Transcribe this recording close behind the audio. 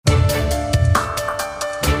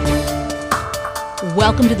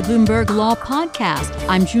Welcome to the Bloomberg Law Podcast.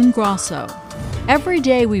 I'm June Grasso. Every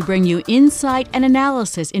day we bring you insight and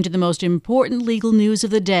analysis into the most important legal news of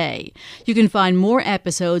the day. You can find more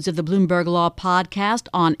episodes of the Bloomberg Law Podcast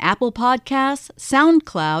on Apple Podcasts,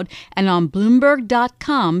 SoundCloud, and on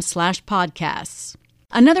Bloomberg.com/podcasts.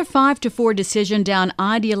 Another 5-4 decision down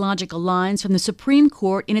ideological lines from the Supreme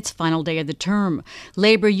Court in its final day of the term.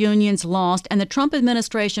 Labor unions lost and the Trump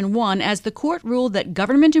administration won as the court ruled that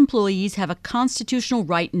government employees have a constitutional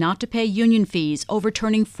right not to pay union fees,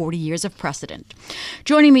 overturning 40 years of precedent.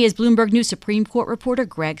 Joining me is Bloomberg News Supreme Court reporter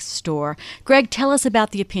Greg Stohr. Greg, tell us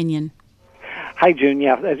about the opinion. Hi, June.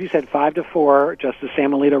 Yeah, as you said, 5-4. Justice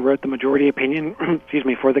Sam Alito wrote the majority opinion,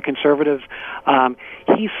 for the conservatives.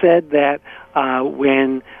 He said that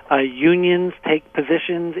when unions take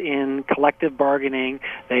positions in collective bargaining,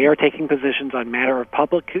 they are taking positions on matter of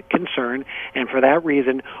public concern, and for that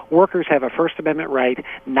reason, workers have a First Amendment right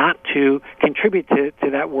not to contribute to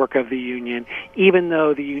that work of the union, even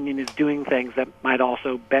though the union is doing things that might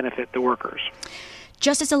also benefit the workers.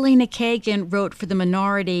 Justice Elena Kagan wrote for the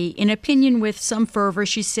minority. In opinion with some fervor,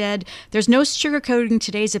 she said, "There's no sugarcoating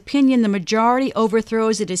today's opinion. The majority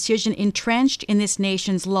overthrows a decision entrenched in this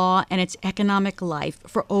nation's law and its economic life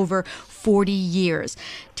for over 40 years.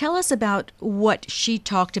 Tell us about what she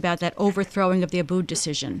talked about, that overthrowing of the Abood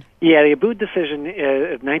decision. Yeah, the Abood decision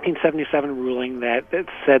is a 1977 ruling that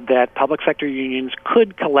said that public sector unions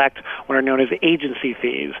could collect what are known as agency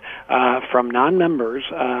fees from non-members,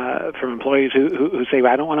 from employees who say,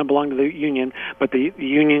 I don't want to belong to the union, but the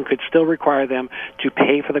union could still require them to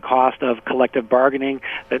pay for the cost of collective bargaining.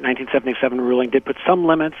 That 1977 ruling did put some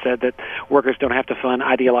limits, said that workers don't have to fund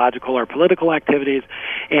ideological or political activities,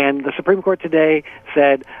 and the Supreme Court today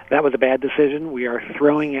said that was a bad decision. We are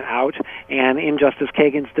throwing it out, and in Justice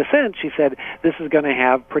Kagan's dissent, she said this is going to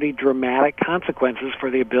have pretty dramatic consequences for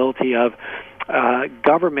the ability of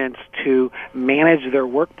governments to manage their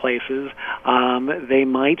workplaces. They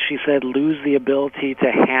might, she said, lose the ability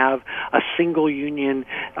to have a single union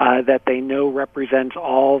that they know represents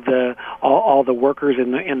all the workers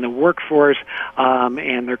in the workforce,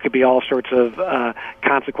 and there could be all sorts of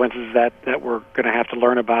consequences that we're going to have to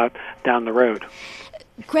learn about down the road.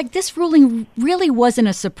 Greg, this ruling really wasn't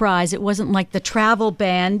a surprise. It wasn't like the travel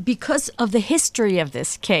ban because of the history of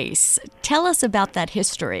this case. Tell us about that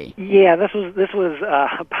history. Yeah, this was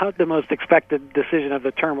about the most expected decision of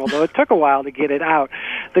the term, although it took a while to get it out.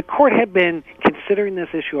 The court had been considering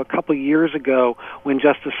this issue a couple years ago when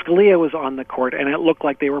Justice Scalia was on the court, and it looked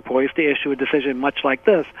like they were poised to issue a decision much like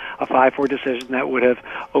this, a 5-4 decision that would have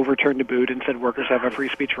overturned Abood and said workers have a free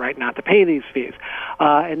speech right not to pay these fees.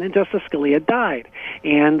 And then Justice Scalia died,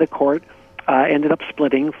 and the court ended up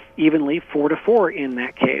splitting evenly 4-4 in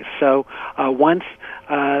that case. So once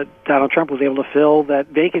Donald Trump was able to fill that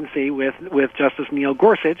vacancy with Justice Neil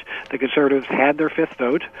Gorsuch, the conservatives had their fifth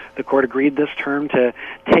vote. The court agreed this term to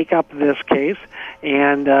take up this case,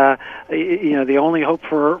 and the only hope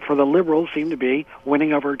for the liberals seemed to be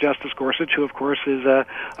winning over Justice Gorsuch, who of course is a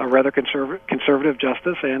rather conservative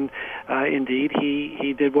justice, and indeed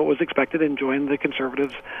he did what was expected and joined the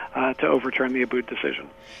conservatives to overturn the Abood decision.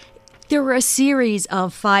 There were a series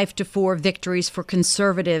of 5-4 victories for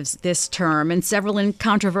conservatives this term, and several in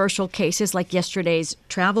controversial cases like yesterday's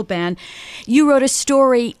travel ban. You wrote a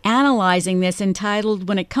story analyzing this entitled,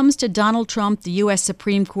 "When It Comes to Donald Trump, the U.S.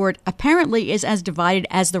 Supreme Court apparently is as divided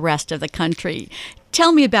as the rest of the country."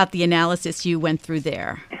 Tell me about the analysis you went through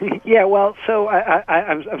there. Yeah, well, so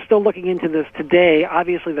I'm still looking into this today.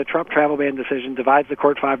 Obviously, the Trump travel ban decision divides the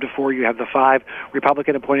court 5-4. You have the 5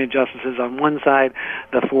 Republican-appointed justices on one side,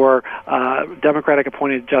 the 4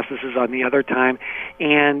 Democratic-appointed justices on the other time,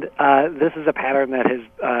 and this is a pattern that has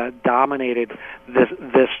dominated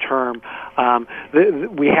this term.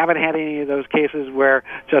 We haven't had any of those cases where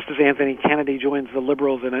Justice Anthony Kennedy joins the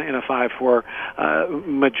liberals in a 5-4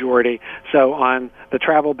 majority. So on the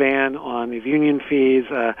travel ban, on these union fees,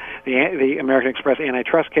 the American Express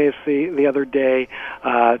antitrust case the other day,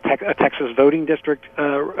 a Texas voting district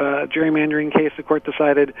gerrymandering case the court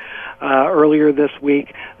decided earlier this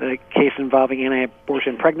week, the case involving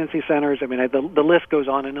anti-abortion pregnancy centers. I mean, the list goes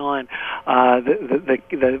on and on.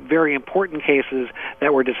 The very important cases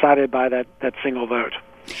that were decided by that single vote.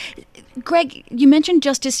 Greg, you mentioned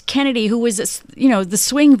Justice Kennedy, who was, the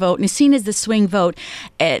swing vote, and is seen as the swing vote.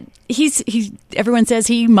 Everyone says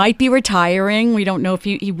he might be retiring. We don't know if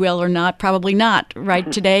he will or not. Probably not, right,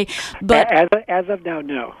 today. But as of now,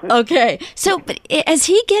 no. Okay. So, but is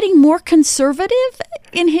he getting more conservative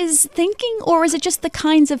in his thinking, or is it just the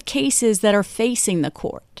kinds of cases that are facing the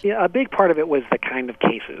court? Yeah, a big part of it was the kind of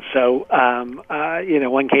cases. So,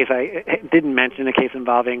 one case I didn't mention, a case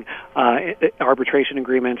involving arbitration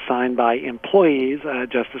agreements signed by employees.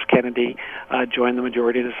 Justice Kennedy joined the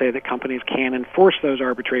majority to say that companies can enforce those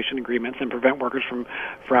arbitration agreements and prevent workers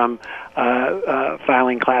from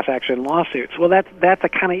filing class action lawsuits. Well, that's a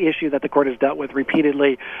kind of issue that the court has dealt with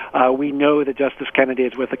repeatedly. We know that Justice Kennedy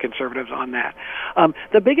is with the conservatives on that.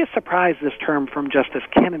 The biggest surprise this term from Justice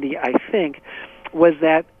Kennedy, I think, was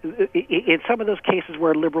that in some of those cases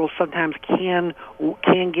where liberals sometimes can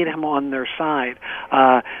get him on their side,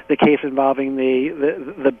 the case involving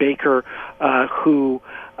the baker who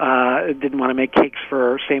didn't want to make cakes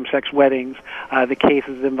for same-sex weddings, the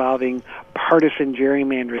cases involving partisan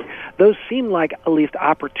gerrymandering, those seem like at least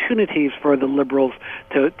opportunities for the liberals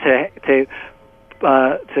to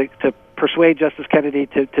persuade Justice Kennedy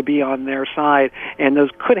to be on their side, and those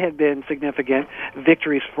could have been significant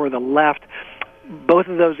victories for the left. Both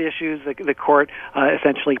of those issues, the court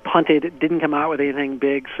essentially punted. It didn't come out with anything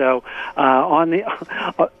big. So,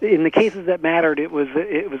 in the cases that mattered, it was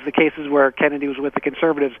the cases where Kennedy was with the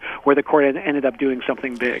conservatives, where the court ended up doing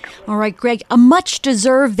something big. All right, Greg, a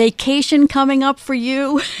much-deserved vacation coming up for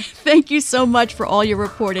you. Thank you so much for all your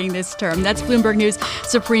reporting this term. That's Bloomberg News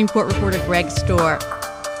Supreme Court reporter Greg Stohr.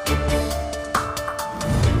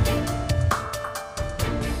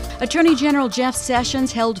 Attorney General Jeff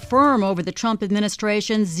Sessions held firm over the Trump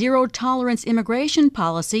administration's zero-tolerance immigration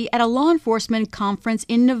policy at a law enforcement conference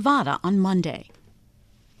in Nevada on Monday.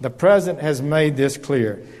 The president has made this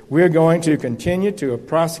clear. We're going to continue to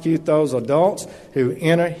prosecute those adults who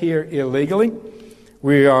enter here illegally.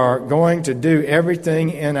 We are going to do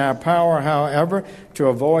everything in our power, however, to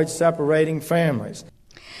avoid separating families.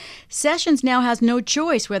 Sessions now has no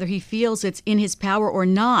choice whether he feels it's in his power or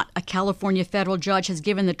not. A California federal judge has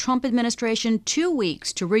given the Trump administration 2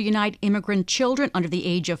 weeks to reunite immigrant children under the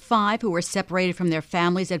age of 5 who were separated from their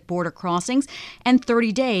families at border crossings, and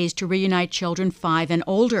 30 days to reunite children 5 and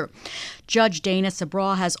older. Judge Dana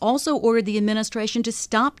Sabraw has also ordered the administration to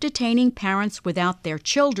stop detaining parents without their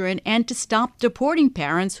children and to stop deporting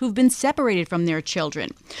parents who've been separated from their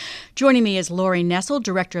children. Joining me is Lori Nessel,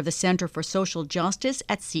 director of the Center for Social Justice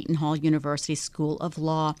at Seton Hall University School of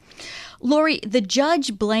Law. Lori, the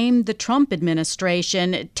judge blamed the Trump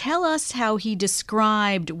administration. Tell us how he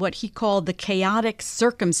described what he called the chaotic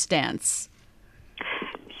circumstance.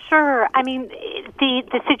 Sure. I mean,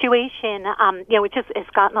 the situation, which has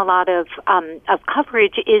gotten a lot of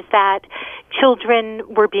coverage, is that children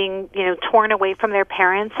were being, torn away from their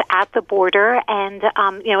parents at the border, and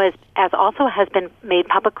as also has been made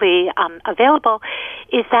publicly available,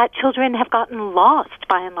 is that children have gotten lost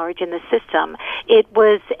by and large in the system. It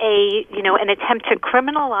was an attempt to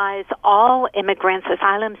criminalize all immigrants,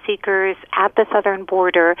 asylum seekers at the southern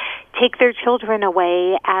border, take their children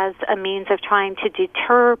away as a means of trying to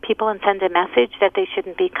deter people and send a message that they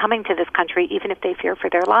shouldn't be coming to this country, even if they fear for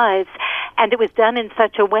their lives. And it was done in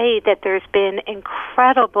such a way that there's been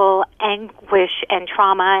incredible anguish and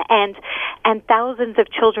trauma, and thousands of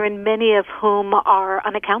children, many of whom are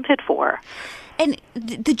unaccounted for. And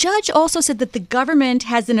the judge also said that the government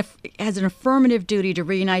has an affirmative duty to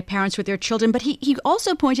reunite parents with their children, but he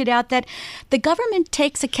also pointed out that the government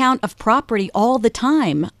takes account of property all the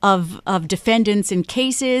time of defendants in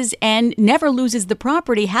cases and never loses the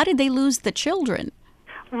property. How did they lose the children?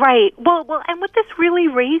 Right. Well, and what this really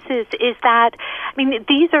raises is that,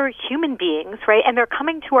 these are human beings, right? And they're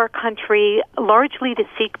coming to our country largely to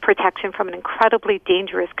seek protection from incredibly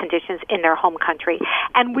dangerous conditions in their home country.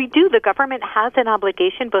 And the government has an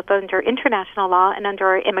obligation, both under international law and under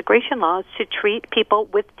our immigration laws, to treat people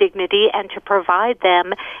with dignity and to provide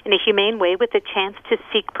them in a humane way with a chance to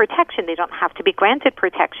seek protection. They don't have to be granted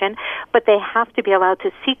protection, but they have to be allowed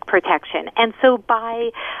to seek protection. And so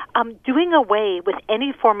by doing away with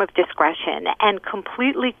any form of discretion and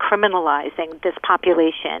completely criminalizing this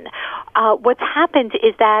population, what's happened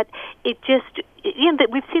is that it just, that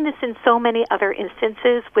we've seen this in so many other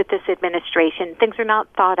instances with this administration. Things are not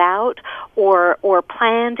thought out or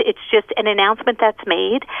planned. It's just an announcement that's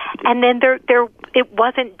made, and then it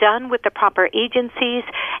wasn't done with the proper agencies,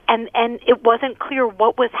 and it wasn't clear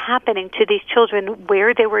what was happening to these children,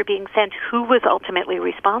 where they were being sent, who was ultimately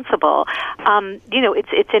responsible.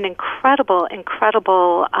 It's an incredible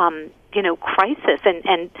crisis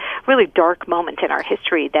and really dark moment in our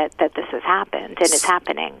history that this has happened, and it's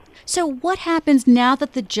happening. So what happens now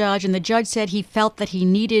that the judge said he felt that he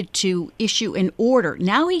needed to issue an order?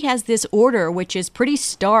 Now he has this order, which is pretty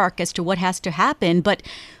stark as to what has to happen, but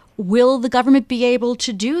will the government be able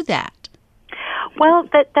to do that? Well,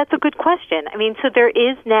 that's a good question. I mean, so there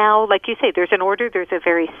is now, like you say, there's an order, there's a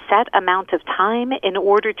very set amount of time in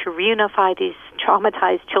order to reunify these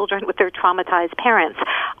traumatized children with their traumatized parents.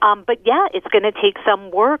 But yeah, it's going to take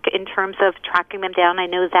some work in terms of tracking them down. I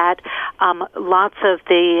know that lots of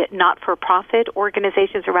the not-for-profit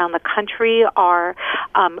organizations around the country are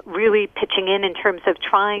really pitching in terms of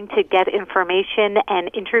trying to get information and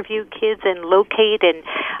interview kids and locate and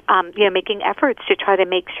making efforts to try to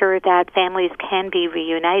make sure that families can be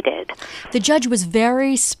reunited. The judge was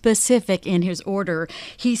very specific in his order.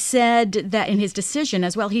 He said that in his decision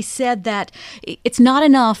as well, he said that it's not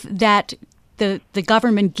enough that the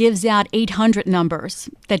government gives out 800 numbers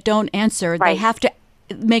that don't answer. Right. They have to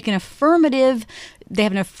make an affirmative. They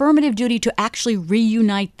have an affirmative duty to actually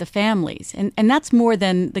reunite the families. And that's more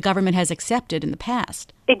than the government has accepted in the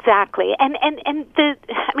past. Exactly. And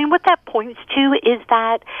what that points to is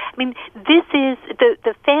that, this is,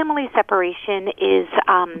 the family separation is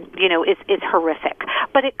horrific.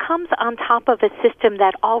 But it comes on top of a system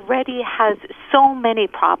that already has so many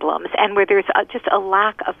problems and where there's just a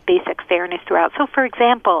lack of basic fairness throughout. So, for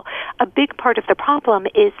example, a big part of the problem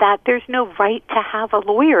is that there's no right to have a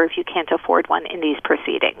lawyer if you can't afford one in these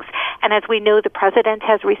proceedings. And as we know, the president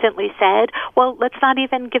has recently said, well, let's not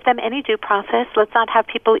even give them any due process. Let's not have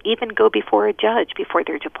people even go before a judge before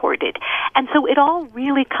they're deported. And so it all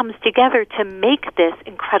really comes together to make this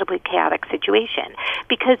incredibly chaotic situation.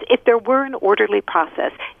 Because if there were an orderly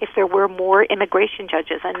process, if there were more immigration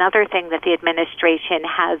judges, another thing that the administration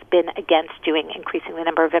has been against doing, increasing the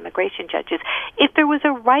number of immigration judges, if there was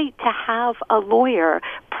a right to have a lawyer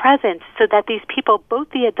present so that these people, both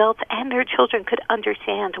the adults and their children, could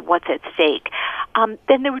understand what's at stake,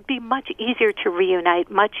 then it would be much easier to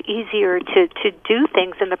reunite, much easier to do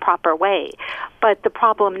things in the proper way. But the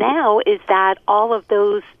problem now is that all of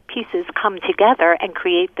those pieces come together and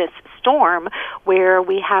create this storm where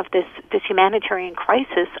we have this humanitarian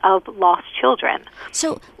crisis of lost children.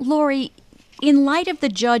 So, Lori, in light of the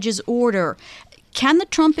judge's order, can the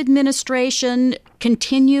Trump administration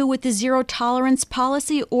continue with the zero-tolerance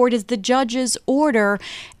policy, or does the judge's order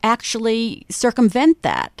actually circumvent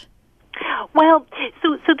that? Well,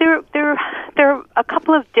 so there are a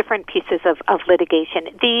couple of different pieces of litigation.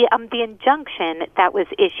 The injunction that was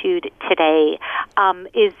issued today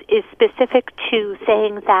is specific to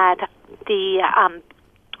saying that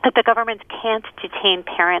the government can't detain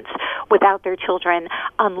parents without their children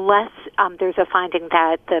unless there's a finding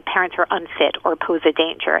that the parents are unfit or pose a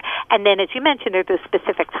danger. And then, as you mentioned, there are those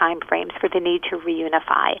specific time frames for the need to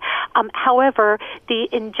reunify. However, the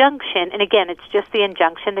injunction, and again, it's just the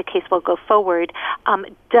injunction, the case will go forward,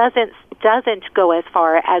 doesn't go as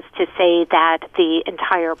far as to say that the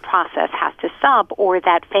entire process has to stop or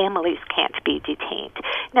that families can't be detained.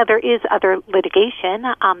 Now, there is other litigation.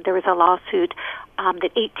 There was a lawsuit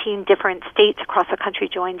that 18 different states across the country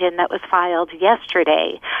joined in that was filed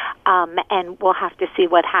yesterday, and we'll have to see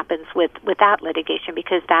what happens with that litigation,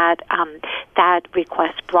 because that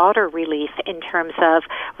requests broader relief in terms of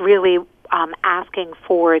really asking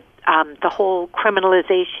for the whole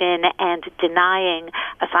criminalization and denying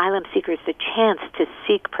asylum seekers the chance to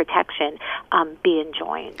seek protection be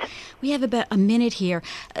enjoined. We have about a minute here.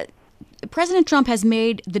 President Trump has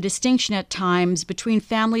made the distinction at times between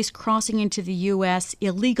families crossing into the U.S.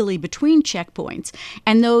 illegally between checkpoints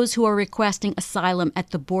and those who are requesting asylum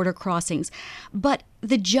at the border crossings. But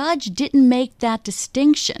the judge didn't make that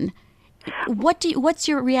distinction. What's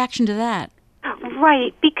your reaction to that?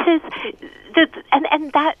 Right, because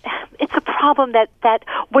that it's a problem that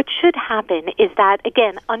what should happen is that,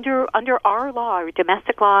 again, under our law, our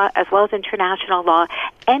domestic law as well as international law,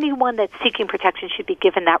 anyone that's seeking protection should be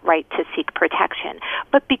given that right to seek protection.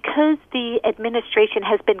 But because the administration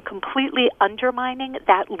has been completely undermining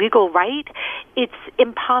that legal right, it's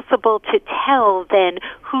impossible to tell then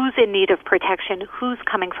who's in need of protection, who's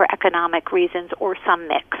coming for economic reasons, or some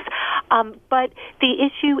mix. But the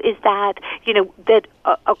issue is that,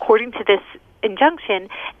 according to this injunction,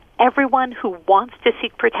 everyone who wants to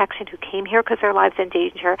seek protection, who came here because their lives are in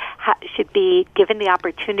danger, should be given the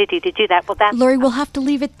opportunity to do that. Well, Lori, we'll have to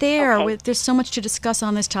leave it there. Okay. There's so much to discuss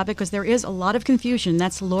on this topic because there is a lot of confusion.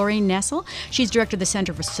 That's Lori Nessel. She's director of the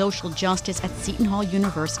Center for Social Justice at Seton Hall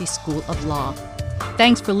University School of Law.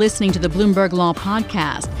 Thanks for listening to the Bloomberg Law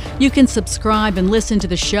Podcast. You can subscribe and listen to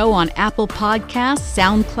the show on Apple Podcasts,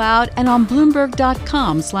 SoundCloud, and on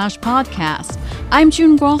Bloomberg.com/podcast. I'm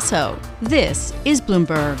June Grasso. This is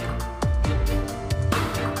Bloomberg.